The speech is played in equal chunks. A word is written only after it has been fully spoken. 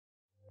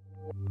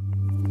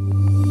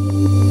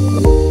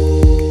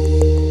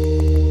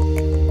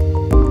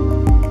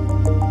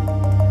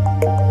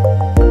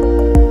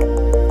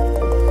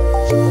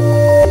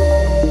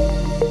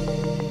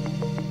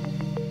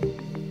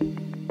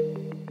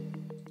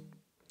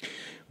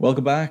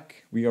Welcome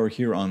back. We are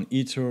here on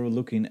eToro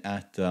looking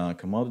at the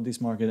commodities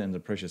market and the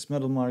precious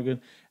metal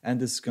market, and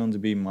this is going to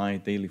be my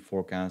daily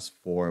forecast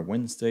for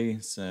Wednesday,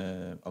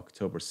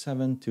 October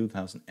 7,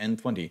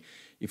 2020.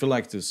 If you'd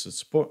like to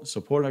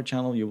support our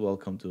channel, you're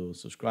welcome to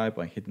subscribe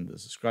by hitting the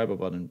subscribe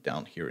button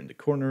down here in the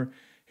corner,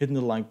 hitting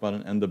the like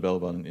button and the bell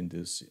button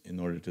in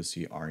order to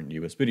see our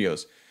newest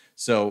videos.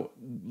 So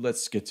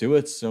let's get to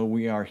it. So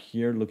we are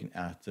here looking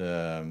at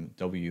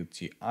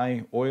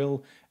WTI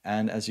oil,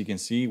 and as you can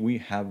see, we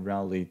have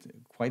rallied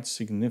quite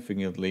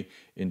significantly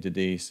in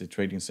today's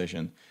trading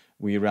session.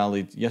 We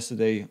rallied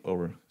yesterday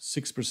over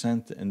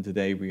 6%, and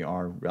today we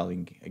are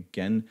rallying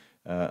again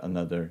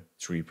another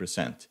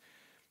 3%.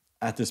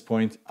 At this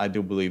point, I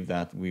do believe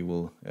that we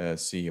will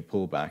see a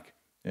pullback.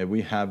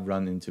 We have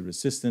run into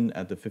resistance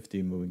at the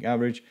 50 moving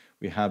average.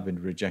 We have been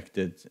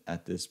rejected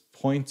at this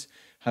point.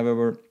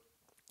 However,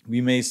 we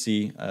may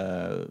see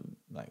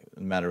like a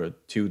matter of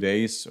 2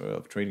 days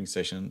of trading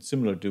session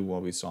similar to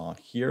what we saw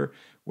here,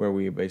 where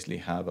we basically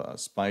have a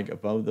spike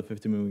above the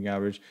 50 moving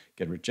average,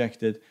 get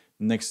rejected.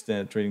 Next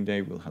trading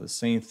day we'll have the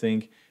same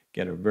thing,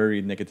 get a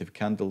very negative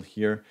candle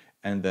here,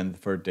 and then the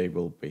third day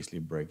will basically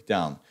break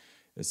down.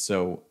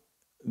 So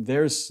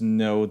there's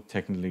no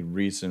technically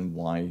reason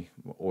why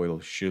oil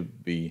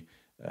should be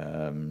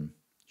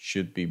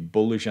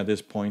bullish at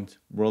this point.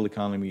 World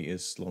economy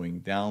is slowing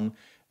down.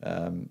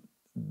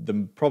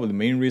 Probably the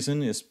main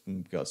reason is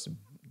because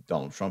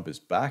Donald Trump is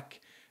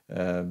back.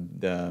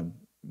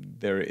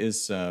 There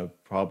is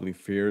probably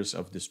fears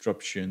of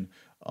disruption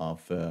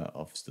of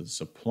the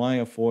supply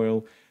of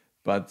oil,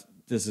 but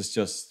this is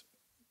just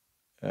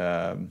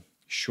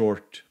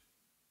short-term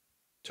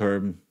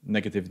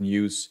negative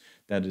news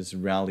that is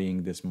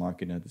rallying this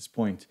market at this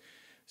point.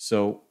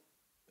 So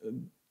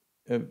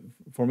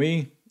for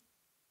me,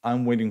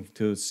 I'm waiting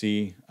to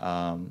see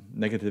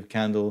negative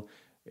candle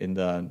in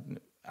the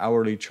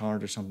hourly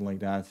chart or something like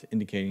that,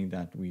 indicating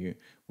that we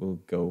will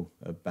go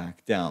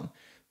back down,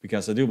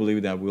 because I do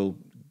believe that we'll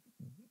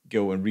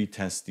go and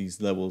retest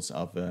these levels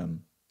of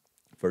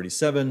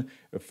 37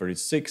 or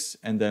 36,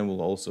 and then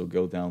we'll also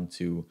go down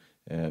to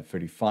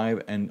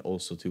 35 and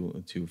also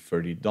to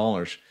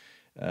 $30.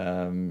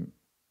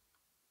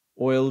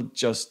 Oil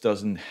just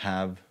doesn't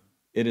have,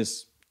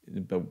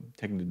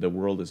 technically the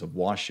world is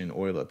awash in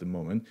oil at the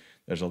moment.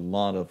 There's a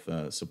lot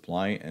of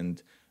supply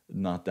and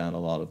not that a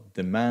lot of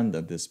demand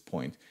at this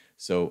point.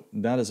 So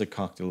that is a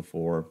cocktail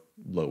for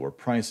lower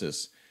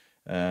prices.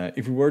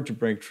 If we were to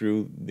break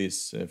through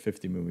this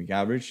 50 moving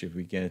average, if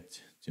we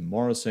get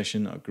tomorrow's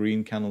session a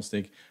green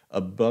candlestick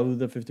above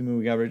the 50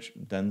 moving average,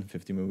 then the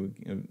 50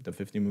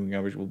 moving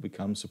average will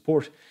become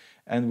support,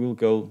 and we'll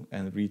go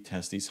and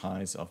retest these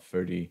highs of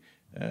 $33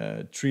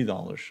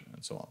 and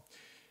so on.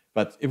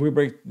 But if we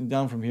break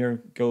down from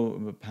here,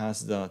 go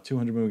past the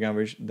 200 moving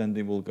average, then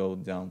they will go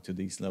down to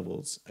these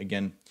levels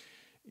again.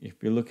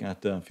 If we look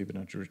at the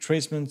Fibonacci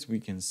retracement, we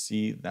can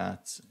see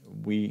that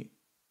we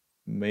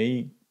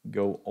may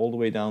go all the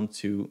way down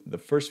to the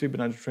first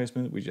Fibonacci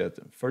retracement, which is at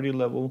the 30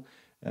 level.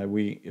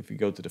 If we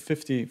go to the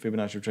 50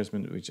 Fibonacci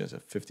retracement, which is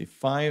at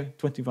 25,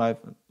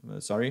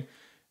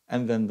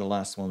 and then the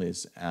last one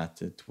is at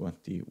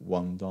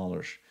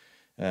 $21.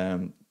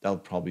 That'll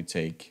probably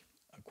take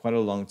quite a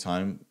long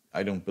time.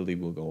 I don't believe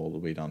we'll go all the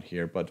way down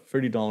here, but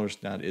 $30,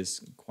 that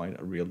is quite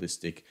a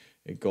realistic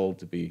goal,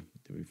 to be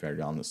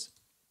fairly honest.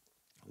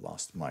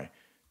 Lost my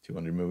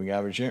 200 moving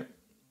average here.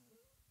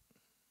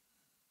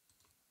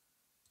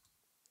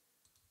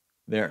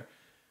 There.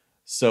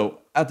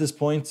 So at this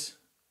point,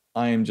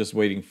 I am just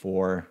waiting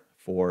for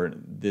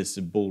this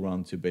bull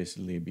run to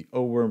basically be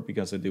over,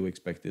 because I do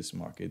expect this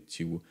market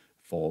to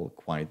fall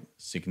quite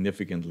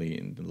significantly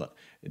in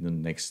the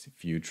next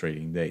few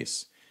trading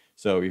days.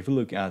 So if you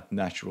look at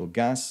natural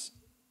gas,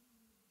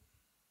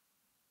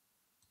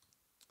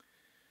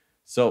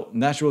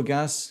 natural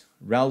gas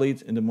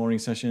rallied in the morning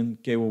session,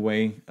 gave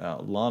away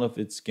a lot of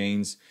its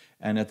gains,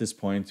 and at this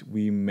point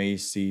we may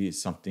see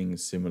something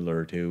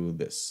similar to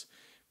this,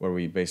 where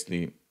we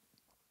basically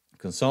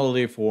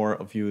consolidate for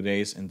a few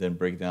days and then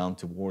break down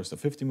towards the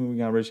 50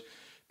 moving average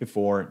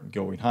before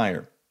going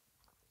higher.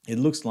 It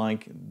looks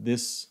like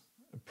this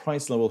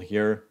price level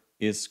here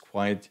is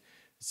quite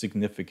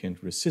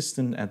significant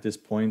resistance at this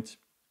point.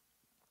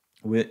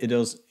 It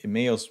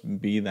may also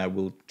be that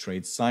we'll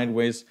trade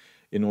sideways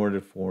in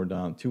order for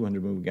the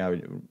 200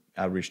 moving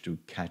average to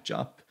catch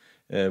up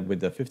with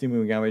the 50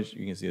 moving average.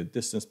 You can see the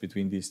distance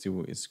between these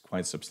two is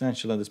quite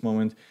substantial at this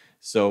moment.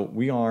 So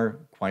we are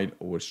quite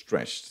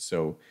overstretched.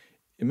 So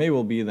it may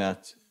well be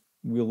that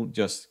we'll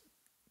just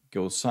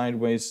go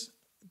sideways,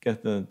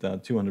 get the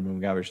 200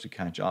 moving average to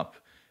catch up,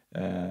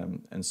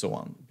 and so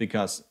on.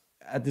 Because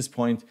at this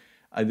point,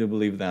 I do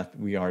believe that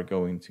we are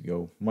going to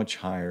go much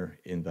higher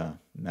in the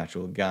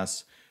natural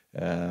gas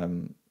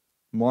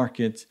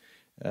market.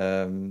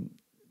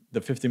 The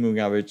 50 moving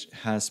average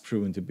has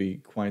proven to be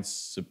quite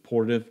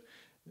supportive,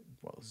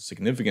 well,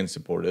 significant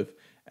supportive.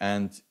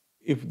 And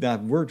if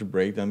that were to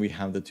break, then we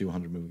have the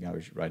 200 moving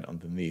average right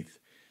underneath.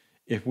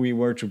 If we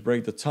were to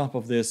break the top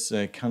of this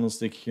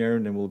candlestick here,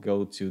 then we'll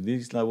go to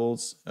these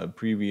levels,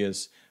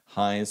 previous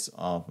highs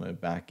of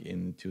back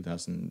in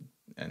 2000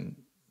 and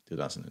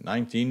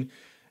 2019,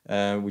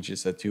 which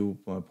is at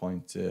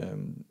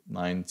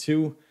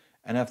 2.92.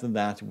 And after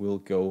that, we'll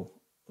go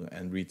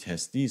and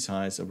retest these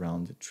highs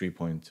around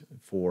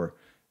 3.4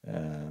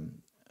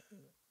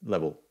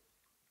 level.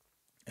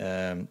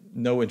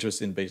 No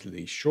interest in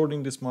basically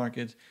shorting this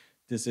market.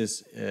 This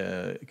is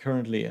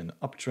currently an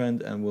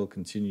uptrend and will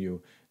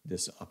continue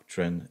this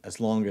uptrend as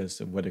long as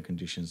the weather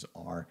conditions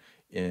are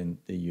in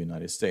the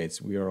United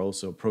States. We are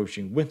also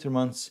approaching winter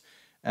months,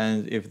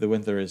 and if the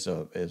winter is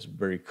a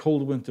very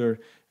cold winter,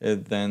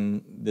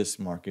 then this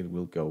market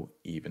will go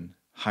even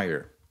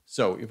higher.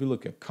 So if we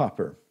look at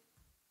copper,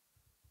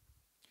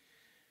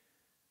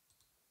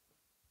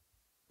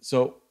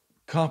 so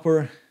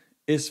copper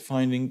is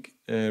finding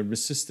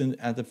resistance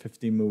at the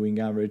 50 moving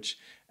average,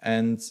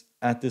 and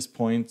at this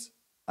point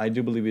I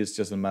do believe it's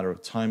just a matter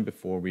of time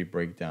before we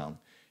break down.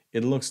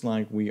 It looks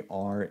like we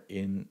are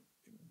in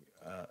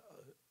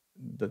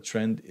the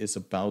trend is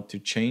about to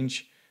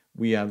change.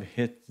 We have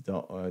hit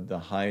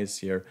the highs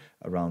here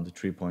around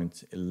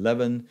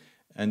 3.11,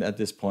 and at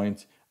this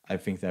point I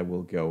think that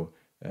will go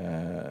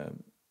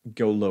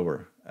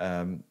lower.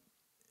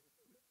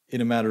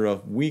 In a matter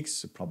of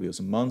weeks, probably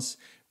also months,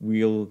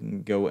 we'll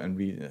go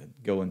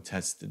and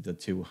test the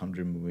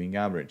 200 moving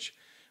average.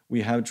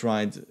 We have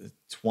tried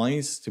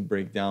twice to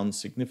break down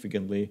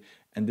significantly,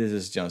 and this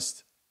is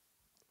just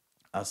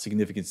a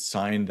significant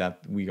sign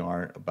that we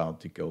are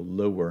about to go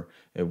lower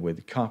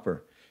with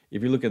copper.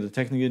 If you look at the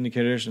technical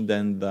indicators,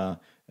 then the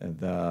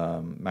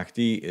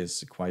MACD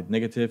is quite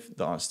negative.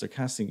 The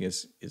stochastic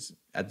is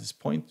at this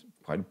point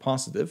quite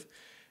positive,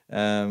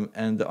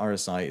 and the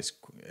RSI is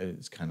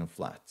kind of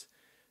flat.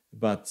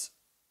 But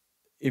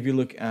if you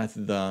look at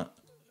the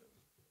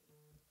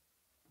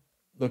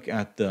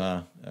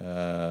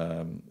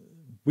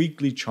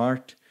weekly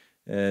chart,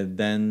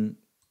 then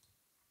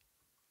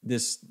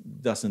this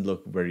doesn't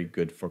look very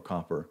good for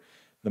copper.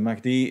 The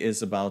MACD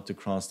is about to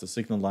cross the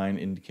signal line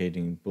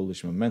indicating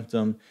bearish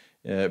momentum.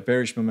 The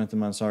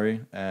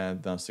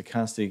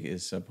stochastic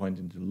is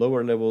pointing to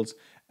lower levels,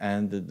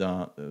 and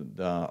the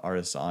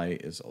RSI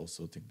is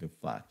also technically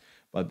flat.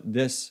 But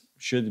this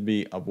should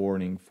be a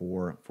warning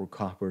for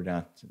copper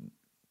that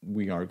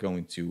we are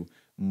going to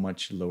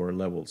much lower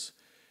levels.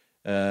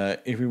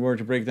 If we were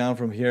to break down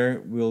from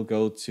here, we'll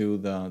go to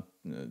the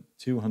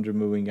 200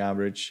 moving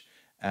average,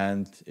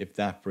 and if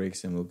that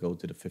breaks, then we'll go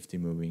to the 50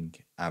 moving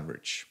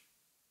average.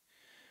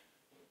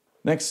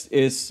 Next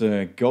is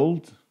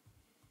gold.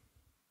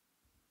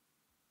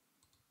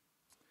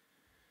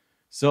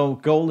 So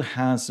gold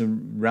has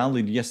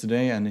rallied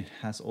yesterday, and it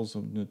has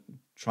also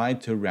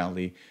tried to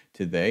rally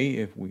today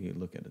if we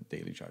look at the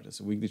daily chart as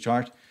a weekly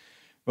chart.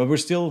 But we're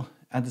still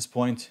at this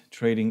point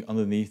trading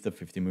underneath the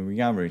 50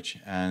 moving average,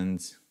 and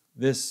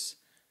this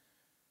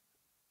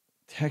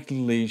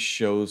technically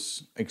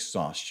shows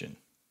exhaustion.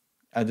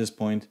 At this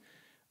point,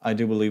 I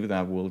do believe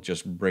that we'll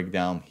just break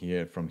down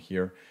from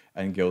here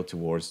and go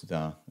towards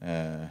the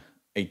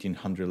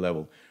 1800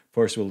 level.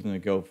 First, we're going to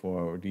go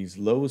for these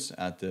lows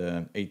at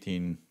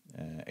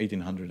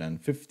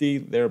 1850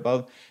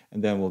 thereabout,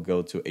 and then we'll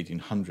go to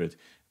 1800,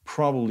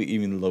 probably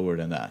even lower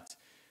than that.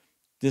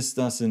 This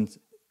doesn't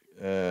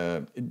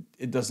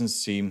it doesn't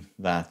seem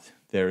that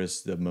there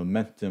is the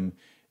momentum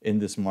in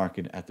this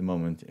market at the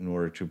moment in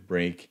order to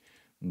break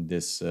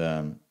this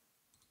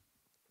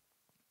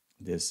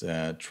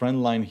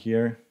trend line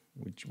here,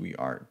 which we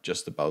are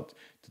just about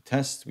to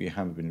test. We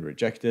haven't been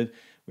rejected.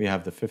 We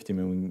have the 50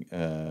 moving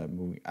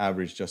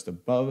average just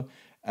above,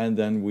 and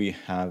then we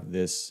have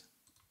this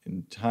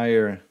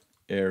entire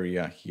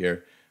area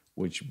here,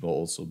 which will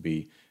also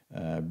be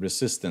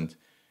resistant.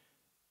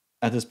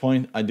 At this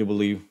point, I do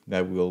believe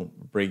that we'll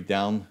break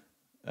down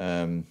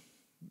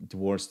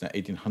towards the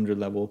 1800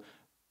 level,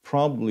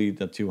 probably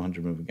the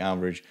 200 moving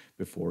average,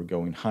 before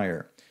going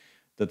higher.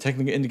 The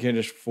technical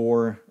indicators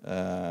for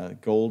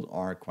gold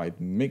are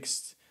quite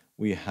mixed.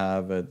 We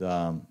have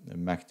the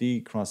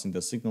MACD crossing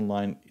the signal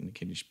line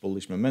indicating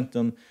bullish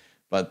momentum,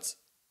 but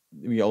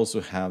we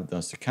also have the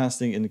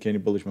stochastic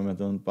indicating bullish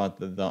momentum, but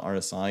the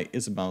RSI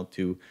is about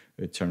to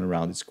turn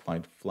around. It's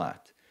quite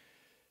flat.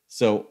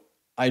 So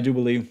I do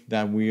believe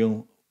that we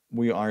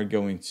are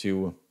going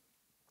to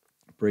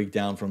break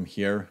down from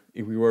here.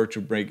 If we were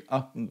to break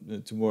up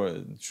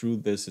through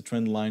this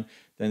trend line,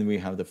 then we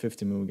have the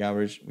 50 moving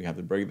average. We have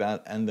to break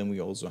that, and then we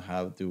also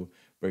have to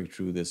break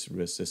through this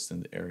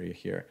resistant area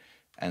here.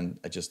 And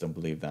I just don't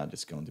believe that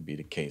is going to be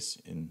the case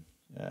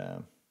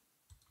at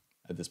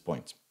this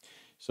point.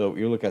 So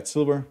you look at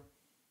silver.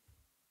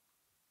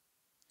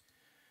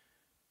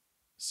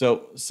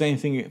 So same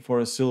thing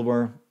for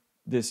silver.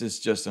 This is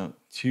just a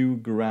too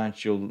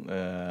gradual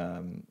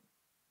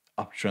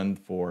uptrend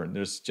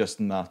there's just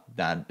not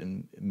that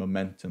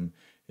momentum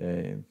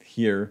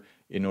here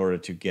in order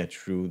to get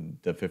through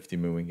the 50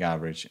 moving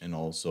average and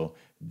also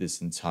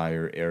this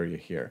entire area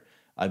here.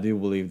 I do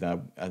believe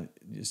that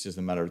it's just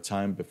a matter of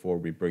time before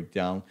we break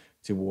down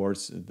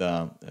towards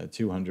the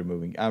 200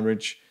 moving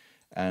average,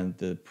 and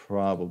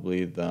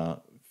probably the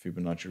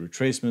Fibonacci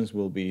retracements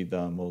will be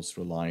the most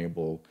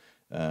reliable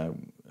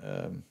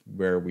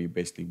where we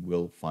basically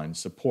will find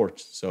support.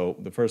 So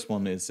the first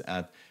one is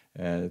at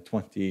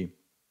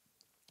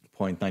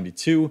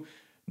 20.92.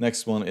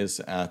 Next one is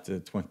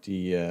at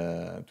 20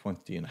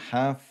 and a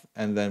half,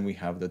 and then we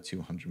have the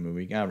 200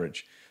 moving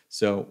average.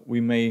 So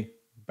we may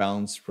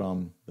bounce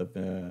from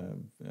the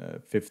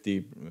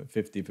 50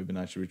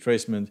 Fibonacci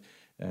retracement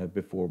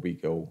before we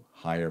go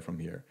higher from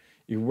here.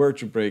 If we were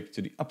to break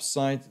to the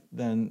upside,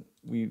 then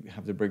we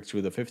have to break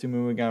through the 50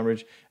 moving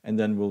average, and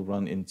then we'll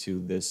run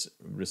into this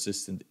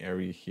resistant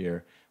area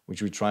here,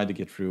 which we tried to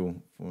get through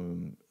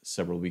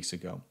several weeks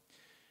ago.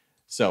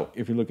 So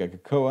if you look at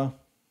cocoa,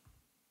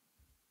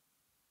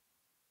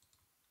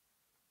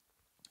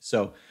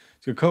 so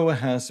cocoa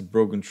has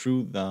broken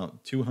through the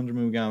 200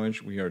 moving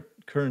average. We are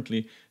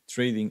currently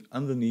trading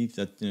underneath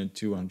that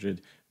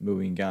 200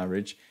 moving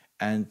average,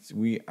 and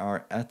we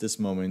are at this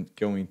moment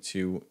going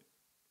to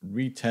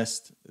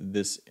retest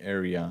this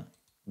area,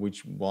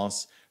 which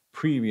was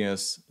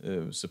previous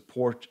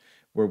support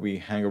where we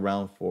hang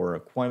around for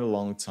quite a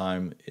long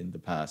time in the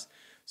past.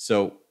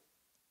 So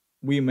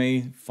we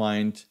may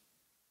find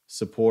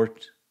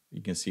support.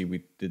 You can see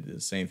we did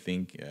the same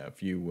thing a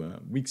few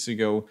weeks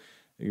ago.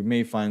 You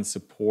may find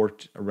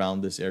support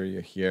around this area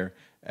here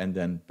and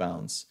then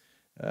bounce.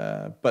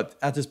 But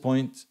at this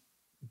point,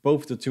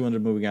 both the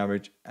 200 moving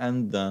average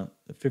and the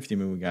 50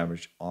 moving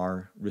average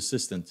are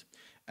resistant.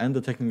 And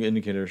the technical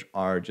indicators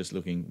are just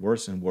looking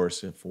worse and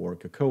worse for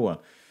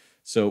cocoa.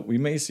 So we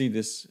may see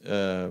this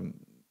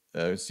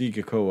see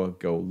cocoa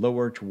go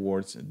lower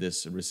towards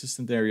this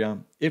resistant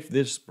area. If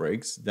this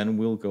breaks, then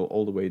we'll go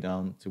all the way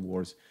down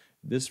towards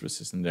this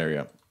resistant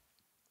area,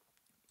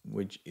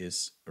 which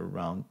is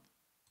around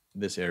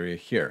this area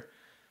here.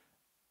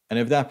 And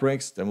if that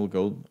breaks, then we'll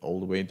go all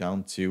the way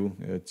down to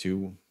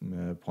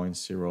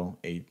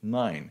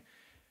 2.089.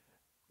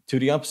 To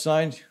the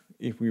upside,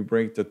 if we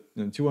break the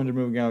 200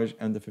 moving average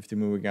and the 50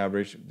 moving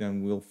average,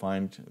 then we'll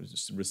find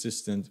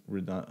resistance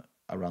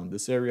around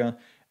this area.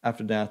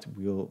 After that,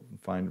 we'll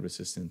find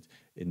resistance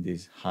in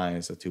these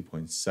highs at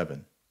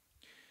 2.7.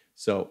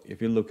 So if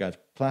you look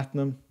at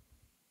platinum,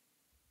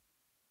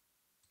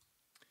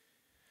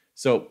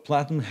 so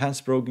platinum has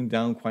broken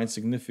down quite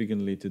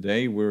significantly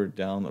today. We're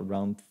down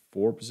around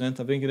 4%,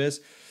 I think it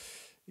is.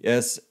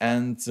 Yes,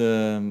 and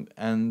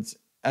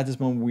at this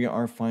moment we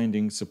are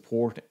finding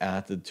support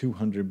at the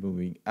 200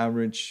 moving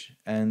average,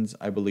 and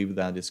I believe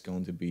that is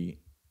going to be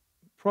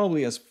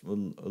probably as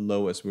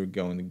low as we're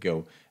going to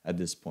go at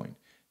this point.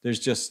 There's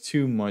just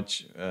too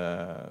much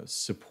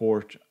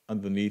support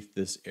underneath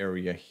this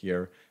area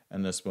here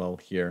and as well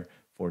here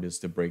for this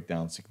to break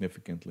down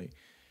significantly.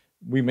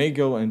 We may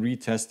go and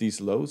retest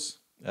these lows.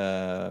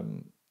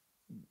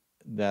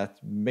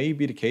 That may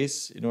be the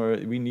case. In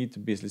order, we need to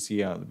basically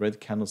see a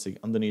red candlestick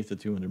underneath the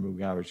 200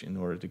 moving average in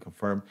order to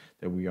confirm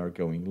that we are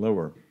going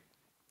lower.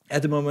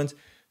 At the moment,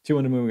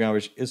 200 moving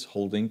average is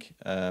holding.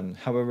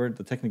 However,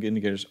 the technical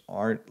indicators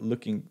are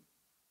looking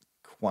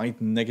quite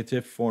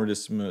negative for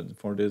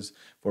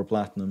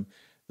platinum.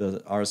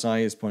 The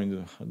RSI is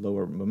pointing to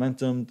lower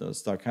momentum. The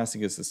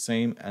stochastic is the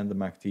same, and the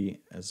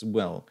MACD as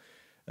well.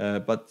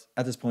 But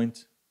at this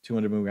point,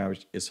 200 moving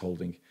average is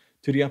holding.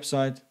 To the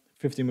upside,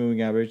 50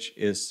 moving average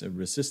is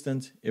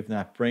resistant. If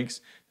that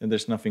breaks, then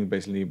there's nothing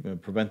basically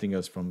preventing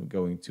us from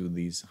going to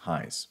these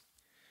highs.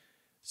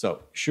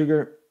 So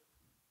sugar.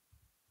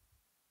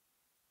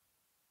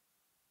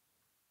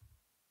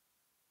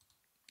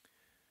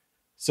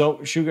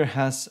 So sugar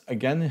has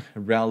again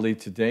rallied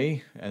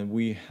today, and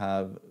we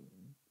have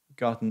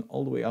gotten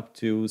all the way up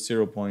to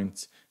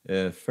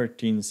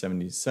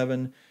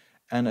 0.1377.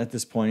 And at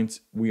this point,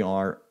 we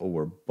are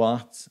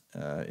overbought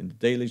in the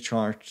daily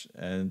chart,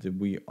 and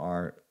we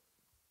are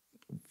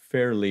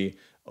fairly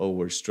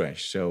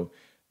overstretched. So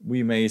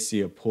we may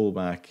see a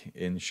pullback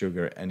in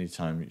sugar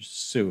anytime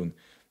soon.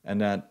 And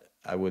that,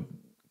 I would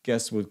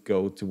guess, would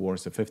go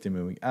towards the 50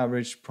 moving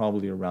average,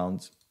 probably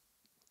around,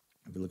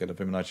 if you look at the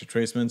Fibonacci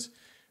retracements,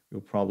 we'll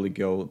probably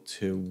go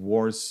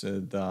towards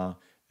the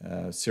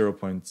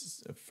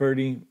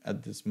 0.30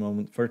 at this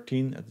moment,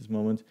 13 at this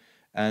moment.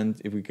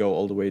 And if we go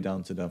all the way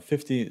down to the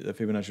 50, the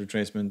Fibonacci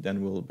retracement,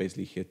 then we'll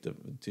basically hit the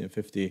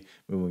 50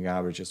 moving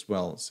average as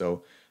well.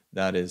 So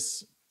that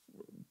is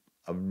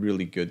a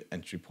really good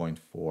entry point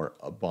for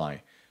a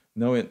buy.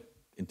 No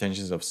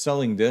intentions of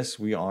selling this.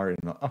 We are in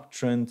an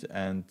uptrend,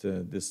 and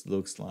this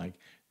looks like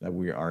that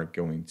we are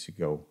going to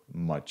go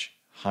much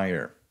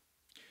higher.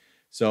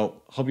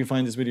 So hope you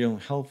find this video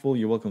helpful.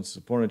 You're welcome to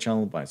support our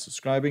channel by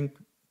subscribing.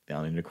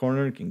 Down in the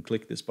corner, you can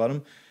click this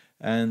button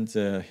and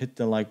hit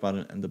the like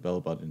button and the bell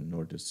button in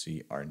order to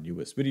see our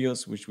newest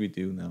videos, which we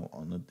do now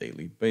on a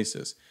daily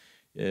basis.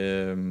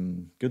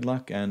 Good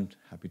luck and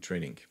happy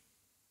trading.